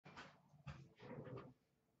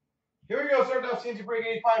Here we go. Starting off CNC break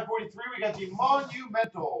 8543. We got the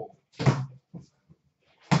Monumental.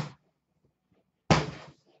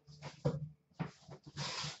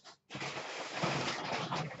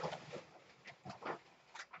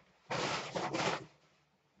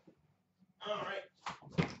 All right.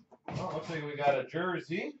 Well, looks like we got a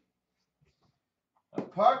jersey, a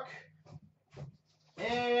puck,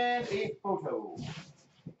 and a photo.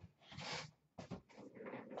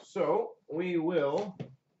 So we will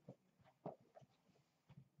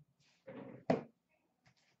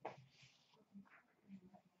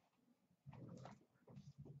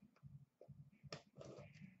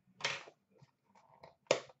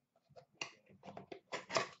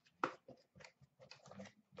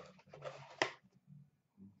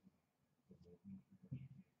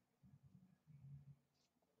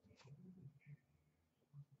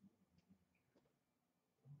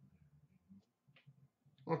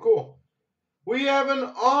oh, cool. We have an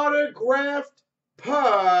autographed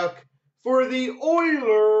puck for the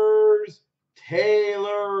Oilers,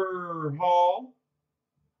 Taylor Hall.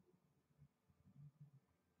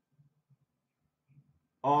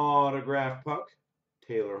 Autographed puck,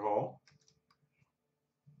 Taylor Hall.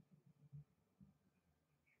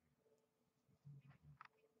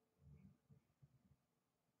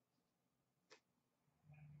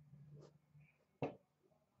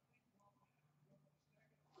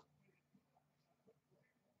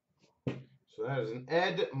 So that is an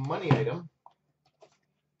Ed money item.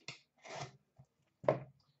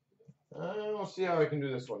 We'll see how I can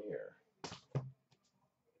do this one here.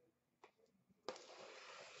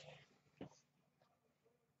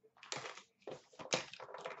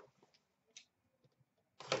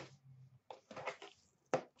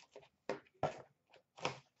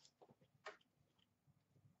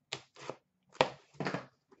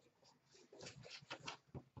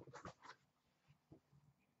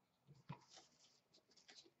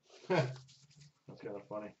 That's kind of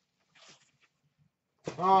funny.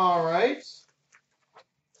 All right.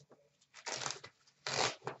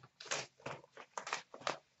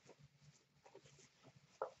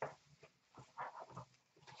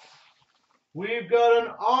 We've got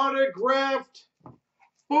an autographed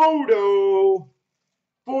photo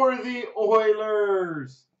for the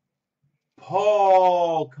Oilers.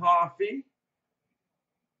 Paul Coffey.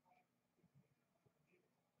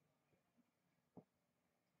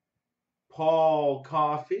 Paul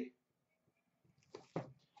Coffey.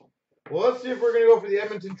 Well, let's see if we're going to go for the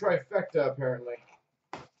Edmonton trifecta, apparently.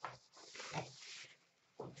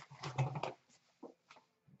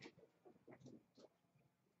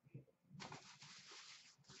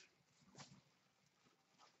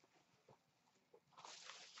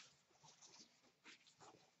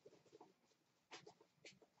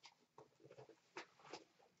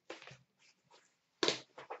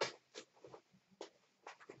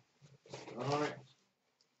 All right.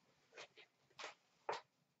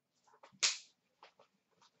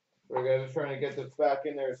 We're guys are trying to get this back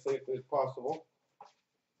in there as safely as possible.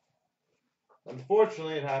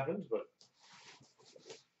 Unfortunately, it happens, but.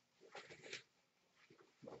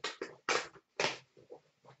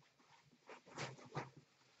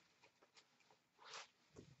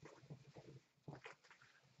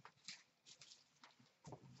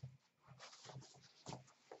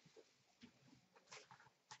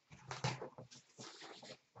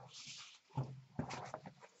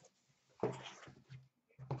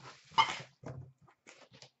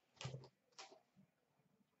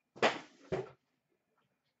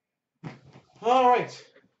 All right.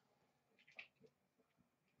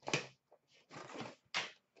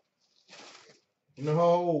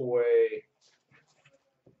 No way.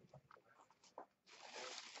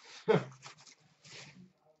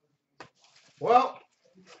 Well,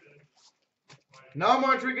 not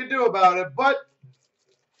much we can do about it, but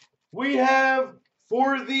we have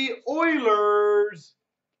for the Oilers,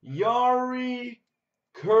 Yari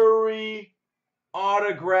Curry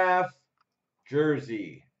autograph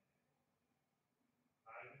jersey.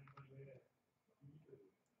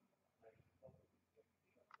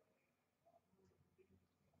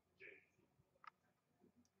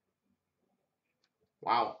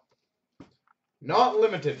 Wow. Not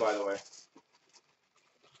limited, by the way.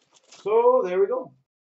 So there we go.